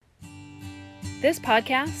This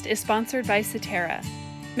podcast is sponsored by Cetera,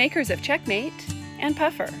 makers of Checkmate and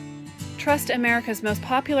Puffer. Trust America's most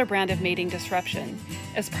popular brand of mating disruption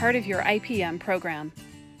as part of your IPM program.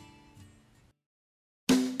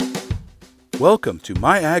 Welcome to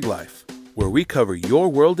My Ag Life, where we cover your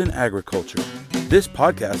world in agriculture. This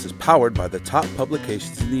podcast is powered by the top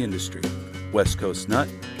publications in the industry: West Coast Nut,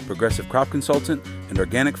 Progressive Crop Consultant, and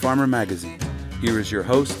Organic Farmer Magazine. Here is your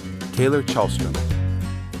host, Taylor Chalstrom.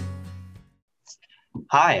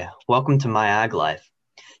 Hi, welcome to My Ag Life.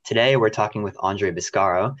 Today we're talking with Andre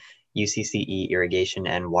Biscaro, UCCE Irrigation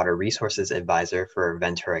and Water Resources Advisor for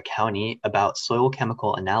Ventura County, about soil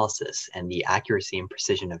chemical analysis and the accuracy and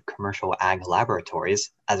precision of commercial ag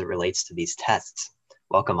laboratories as it relates to these tests.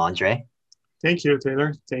 Welcome, Andre. Thank you,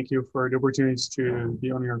 Taylor. Thank you for the opportunity to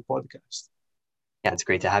be on your podcast. Yeah, it's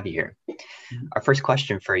great to have you here. Our first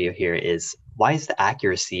question for you here is, why is the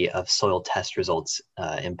accuracy of soil test results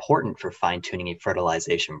important for fine-tuning a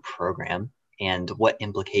fertilization program? And what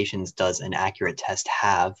implications does an accurate test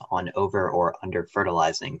have on over or under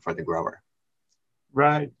fertilizing for the grower?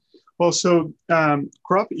 Right. Well, so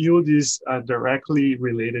crop yield is directly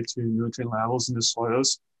related to nutrient levels in the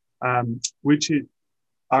soils, which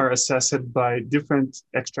are assessed by different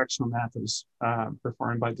extraction methods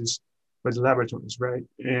performed by the laboratories, right?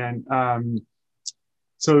 And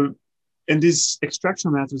and these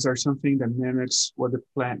extraction methods are something that mimics what the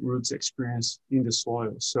plant roots experience in the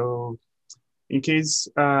soil. So in case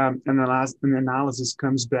an analysis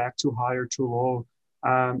comes back too high or too low,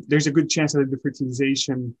 there's a good chance that the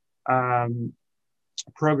fertilization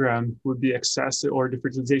program would be excessive, or the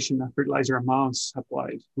fertilizer amounts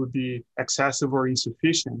applied would be excessive or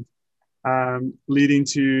insufficient, leading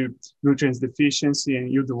to nutrients deficiency and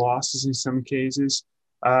yield losses in some cases,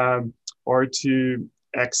 or to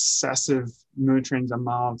excessive nutrient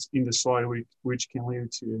amounts in the soil, which can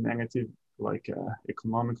lead to negative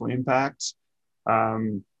economical impacts.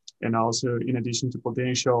 And also in addition to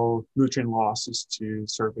potential nutrient losses to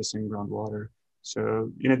surface and groundwater.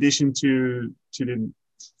 So in addition to the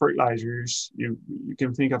fertilizers, you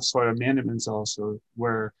can think of soil amendments also,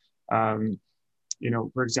 where,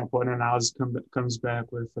 for example, an analysis comes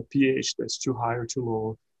back with a pH that's too high or too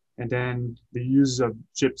low, and then the use of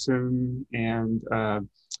gypsum and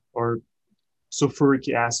or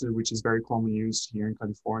sulfuric acid, which is very commonly used here in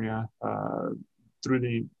California through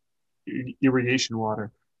the irrigation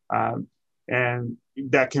water, and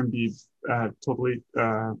that can be totally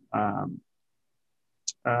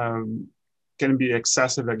can be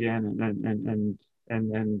excessive again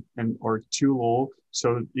and or too low,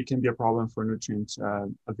 so it can be a problem for nutrient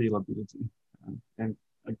availability and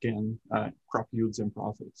again crop yields and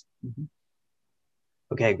profits. Mm-hmm.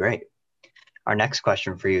 Okay, great. Our next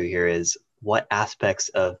question for you here is, what aspects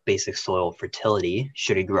of basic soil fertility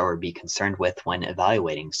should a grower be concerned with when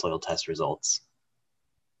evaluating soil test results?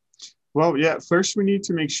 Well, yeah, first we need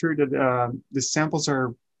to make sure that the samples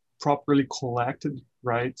are properly collected,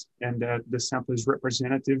 right? And that the sample is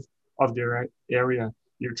representative of the area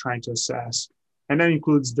you're trying to assess. And that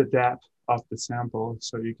includes the depth of the sample.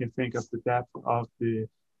 So you can think of the depth of the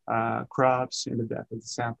crops and the depth of the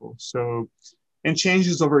sample. So, and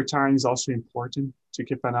changes over time is also important to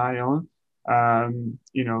keep an eye on.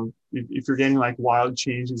 If you're getting like wild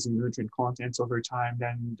changes in nutrient contents over time,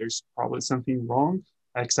 then there's probably something wrong,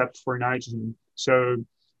 except for nitrogen. So,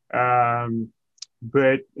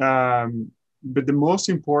 but the most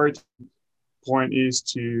important point is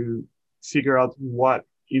to figure out what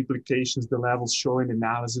implications the levels showing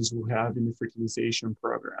analysis will have in the fertilization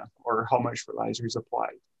program, or how much fertilizer is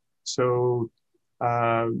applied. So,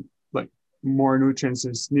 more nutrients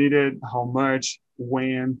is needed, how much,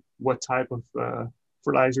 when, what type of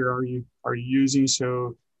fertilizer are you using?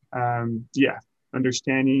 So,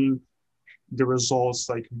 understanding the results,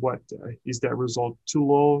 like what is that result too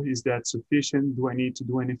low? Is that sufficient? Do I need to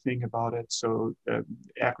do anything about it? So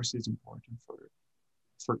accuracy is important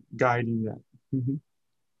for guiding that. Mm-hmm.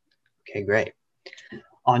 Okay, great.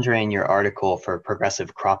 Andre, in your article for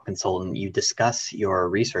Progressive Crop Consultant, you discuss your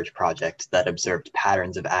research project that observed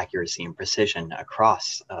patterns of accuracy and precision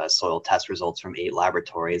across soil test results from 8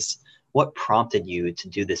 laboratories. What prompted you to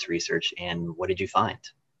do this research, and what did you find?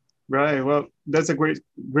 Right. Well, that's a great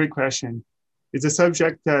question. It's a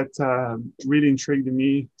subject that really intrigued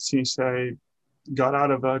me since I got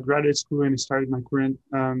out of graduate school and started my current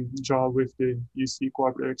job with the UC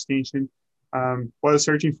Cooperative Extension. While I was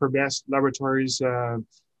searching for best laboratories to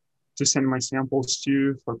send my samples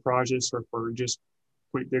to for projects or for just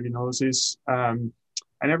quick diagnosis, I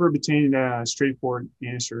never obtained a straightforward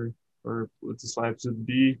answer for what this lab should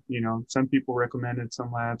be. Some people recommended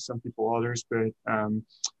some labs, some people others, but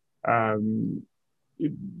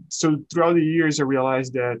so throughout the years, I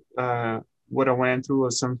realized that what I went through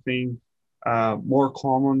was something more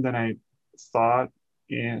common than I thought.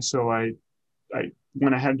 And so I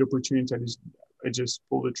when I had the opportunity, I just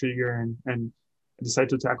pulled the trigger and decided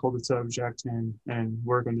to tackle the subject and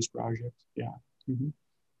work on this project. Yeah. Mm-hmm.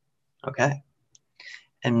 Okay.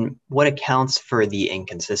 And what accounts for the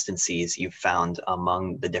inconsistencies you found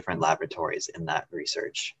among the different laboratories in that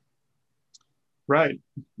research? Right.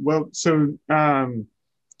 Well, so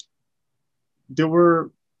there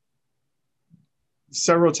were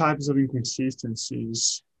several types of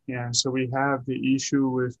inconsistencies. And so we have the issue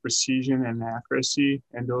with precision and accuracy,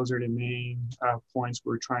 and those are the main points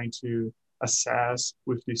we're trying to assess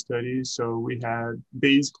with these studies. So we had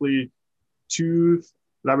basically two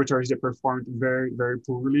laboratories that performed very, very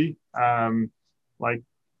poorly, like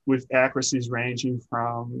with accuracies ranging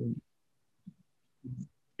from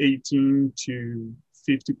 18 to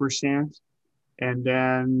 50%. And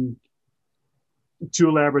then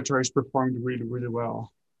two laboratories performed really, really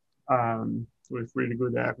well with really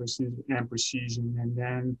good accuracy and precision. And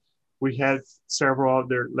then we had several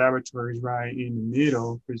other laboratories right in the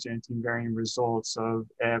middle presenting varying results of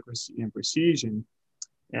accuracy and precision.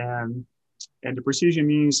 And the precision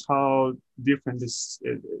means how different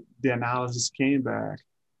the analysis came back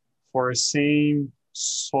for a same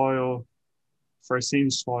soil, or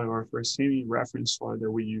for a same reference soil that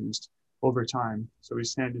we used over time. So we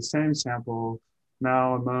sent the same sample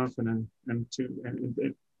now a month and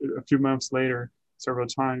a few months later several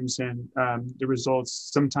times, and the results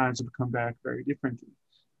sometimes have come back very differently.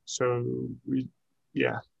 So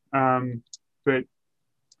but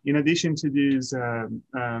in addition to these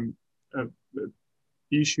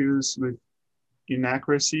issues with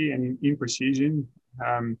inaccuracy and imprecision,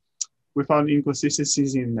 we found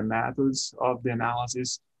inconsistencies in the methods of the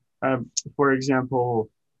analysis. For example,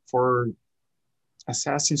 for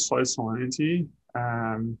assessing soil salinity,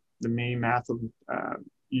 the main method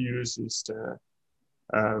used is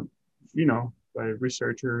by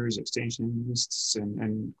researchers, extensionists,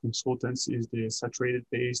 and consultants is the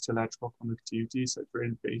saturated-based electrical conductivity,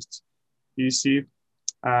 saturated-based EC.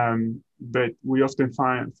 But we often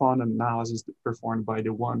found analysis performed by the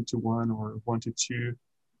 1-to-1 or 1-to-2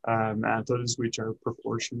 methods, which are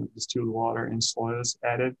proportion of distilled water and soils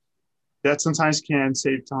added. That sometimes can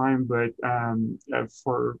save time, but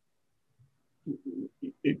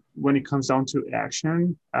when it comes down to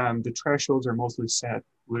action, the thresholds are mostly set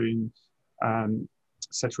with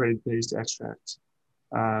saturated-based extract.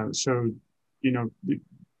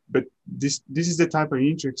 But this is the type of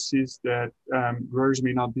intricacies that growers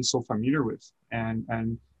may not be so familiar with,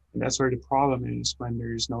 and that's where the problem is when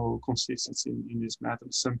there is no consistency in this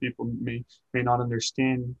method. Some people may not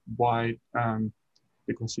understand why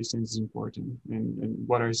the consistency is important, and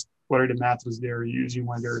what are the methods they're using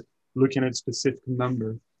when they're looking at a specific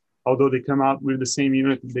number. Although they come out with the same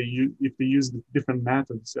unit, if they use different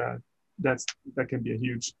methods, that can be a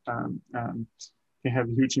huge can have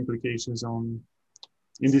huge implications on,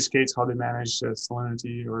 in this case, how they manage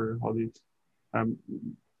salinity, or how they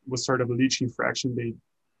what sort of a leaching fraction they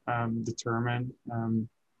determine.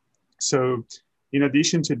 So in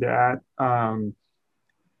addition to that,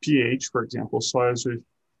 pH, for example, soils with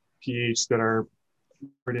pH that are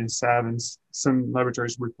more than 7, some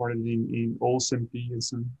laboratories reported in OLSEMP, and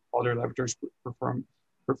some other laboratories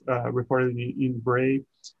reported in Bray.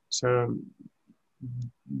 So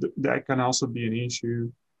that can also be an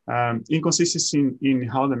issue. Inconsistency in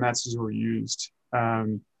how the methods were used, how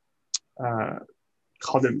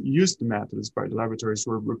they used the methods by the laboratories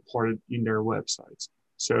were reported in their websites.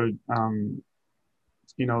 So,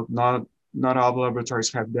 not all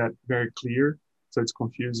laboratories have that very clear. So it's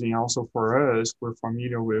confusing also for us. We're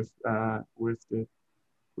familiar with the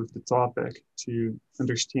topic to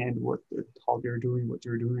understand how they're doing what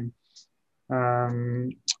they're doing.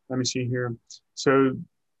 Let me see here. So,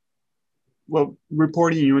 well,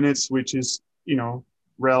 reporting units, which is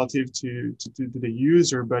relative to the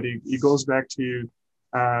user, but it goes back to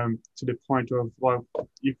the point of, well,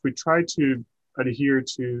 if we try to adhere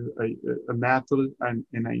to a method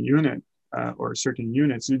and a unit or certain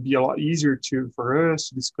units, it'd be a lot easier for us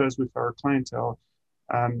to discuss with our clientele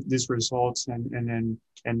these results and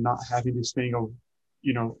not having this thing of,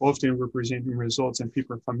 often we're presenting results and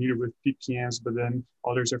people are familiar with ppms, but then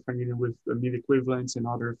others are familiar with mean equivalents, and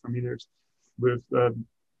others are familiar with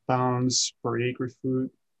pounds per acre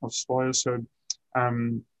foot of soil. So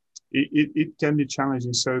it can be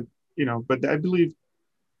challenging. So, but I believe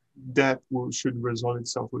that should resolve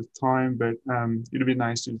itself with time, but it'll be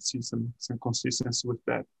nice to see some consistency with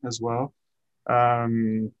that as well.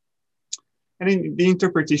 And and in the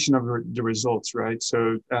interpretation of the results, right?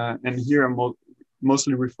 So, and here I'm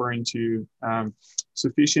mostly referring to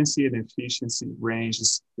sufficiency and efficiency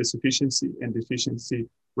ranges, the sufficiency and efficiency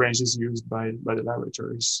ranges used by the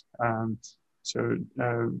laboratories.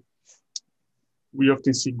 We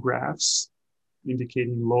often see graphs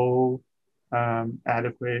indicating low,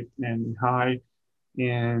 adequate, and high,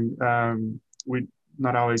 and we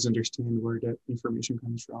not always understand where that information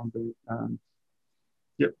comes from, but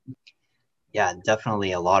yep. Yeah,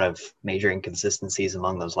 definitely a lot of major inconsistencies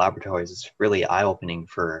among those laboratories. It's really eye-opening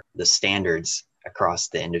for the standards across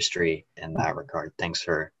the industry in that regard. Thanks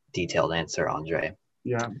for detailed answer, Andre.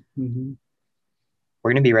 Yeah. Mm-hmm.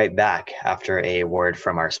 We're going to be right back after a word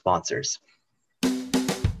from our sponsors.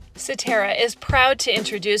 Sotera is proud to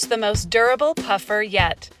introduce the most durable puffer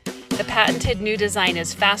yet. The patented new design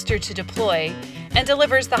is faster to deploy and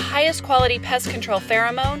delivers the highest quality pest control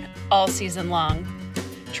pheromone all season long.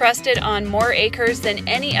 Trusted on more acres than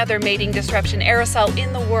any other mating disruption aerosol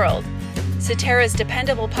in the world, Sotera's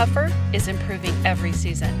dependable puffer is improving every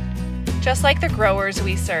season, just like the growers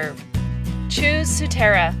we serve. Choose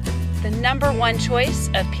Sotera, the #1 choice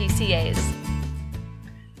of PCAs.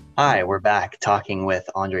 Hi, we're back talking with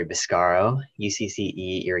Andre Biscaro,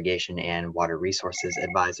 UCCE Irrigation and Water Resources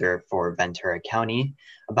Advisor for Ventura County,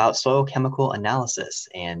 about soil chemical analysis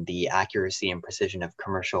and the accuracy and precision of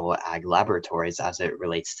commercial ag laboratories as it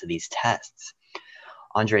relates to these tests.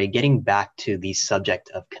 Andre, getting back to the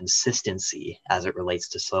subject of consistency as it relates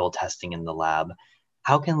to soil testing in the lab,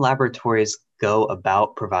 how can laboratories go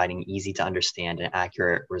about providing easy to understand and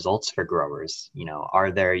accurate results for growers? You know,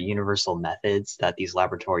 are there universal methods that these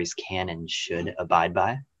laboratories can and should abide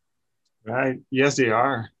by? Right. Yes, they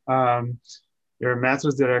are. There are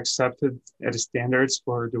methods that are accepted as standards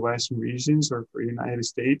for the Western regions or for the United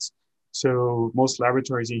States. So most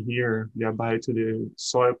laboratories in here, they abide to the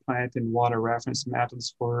soil plant and water reference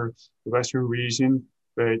methods for the Western region,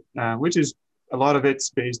 but which is a lot of it's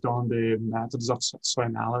based on the methods of soil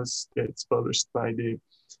analysis that's published by the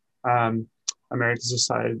American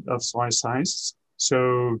Society of Soil Sciences.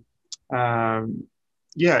 So,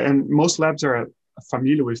 yeah, and most labs are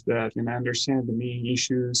familiar with that and understand the main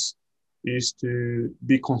issues is to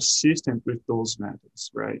be consistent with those methods,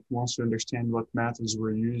 right? Once you understand what methods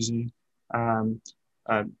we're using,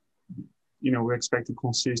 we expect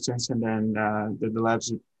consistency, and then the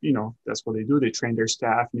labs, that's what they do. They train their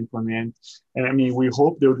staff and implement. And I mean, we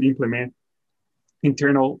hope they'll implement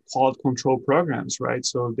internal quality control programs, right?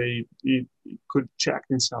 So they could check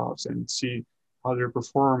themselves and see how they're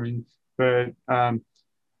performing. But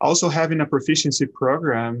also having a proficiency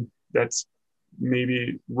program that's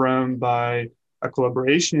maybe run by a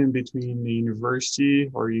collaboration between the university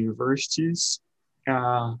or universities,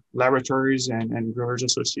 laboratories and growers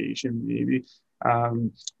association, maybe,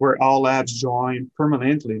 where all labs join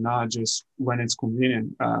permanently, not just when it's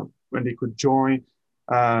convenient. When they could join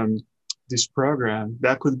this program,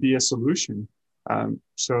 that could be a solution. As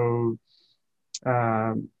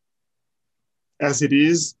it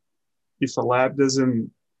is, if a lab doesn't,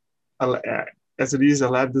 as it is, a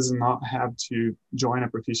lab does not have to join a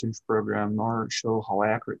proficiency program nor show how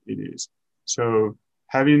accurate it is. So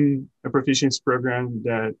having a proficiency program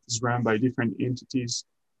that is run by different entities,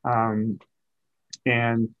 and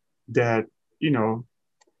that,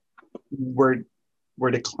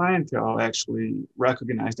 where the clientele actually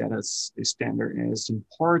recognize that as a standard and is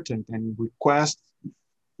important and request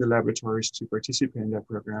the laboratories to participate in that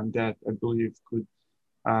program, that I believe could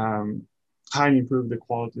highly improve the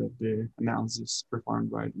quality of the analysis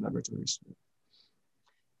performed by the laboratories.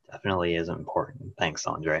 Definitely is important. Thanks,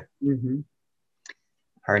 Andre. Mm-hmm.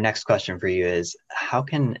 Our next question for you is, how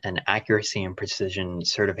can an accuracy and precision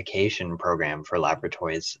certification program for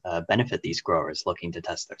laboratories benefit these growers looking to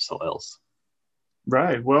test their soils?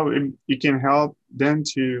 Right. Well, it can help them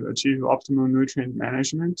to achieve optimal nutrient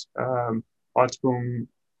management, optimum,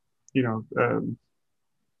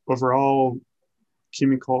 overall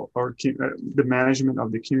chemical or the management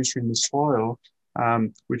of the chemistry in the soil,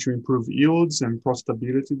 which will improve yields and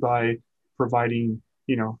profitability by providing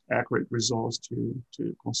accurate results to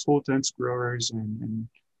consultants, growers, and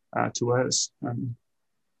to us.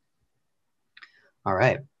 All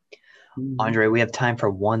right. Andre, we have time for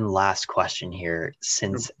one last question here.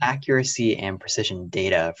 Since accuracy and precision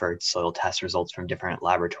data for soil test results from different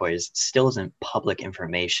laboratories still isn't public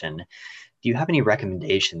information, do you have any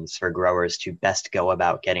recommendations for growers to best go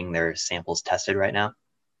about getting their samples tested right now?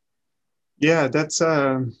 Yeah, that's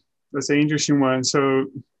an interesting one. So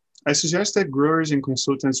I suggest that growers and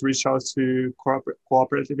consultants reach out to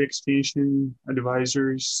cooperative extension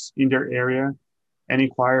advisors in their area and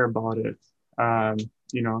inquire about it.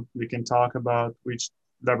 they can talk about which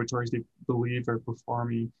laboratories they believe are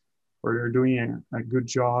performing or they're doing a good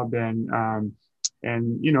job, and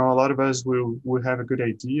a lot of us will have a good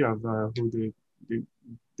idea of who the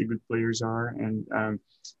good players are, and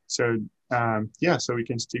so we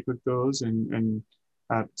can stick with those, and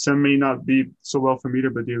some may not be so well familiar,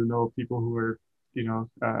 but they'll know people who are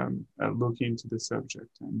looking into the subject,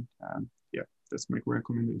 and that's my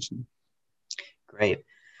recommendation. Great.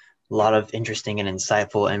 A lot of interesting and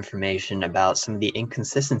insightful information about some of the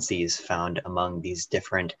inconsistencies found among these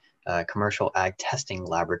different commercial ag testing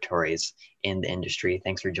laboratories in the industry.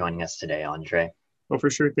 Thanks for joining us today, Andre. Well, for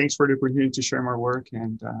sure. Thanks for the opportunity to share my work.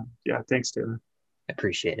 And thanks, Taylor.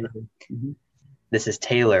 Appreciate it. Mm-hmm. This is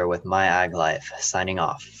Taylor with My Ag Life, signing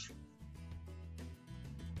off.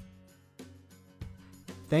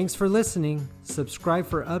 Thanks for listening. Subscribe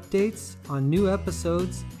for updates on new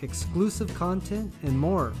episodes, exclusive content, and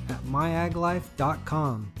more at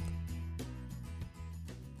myaglife.com.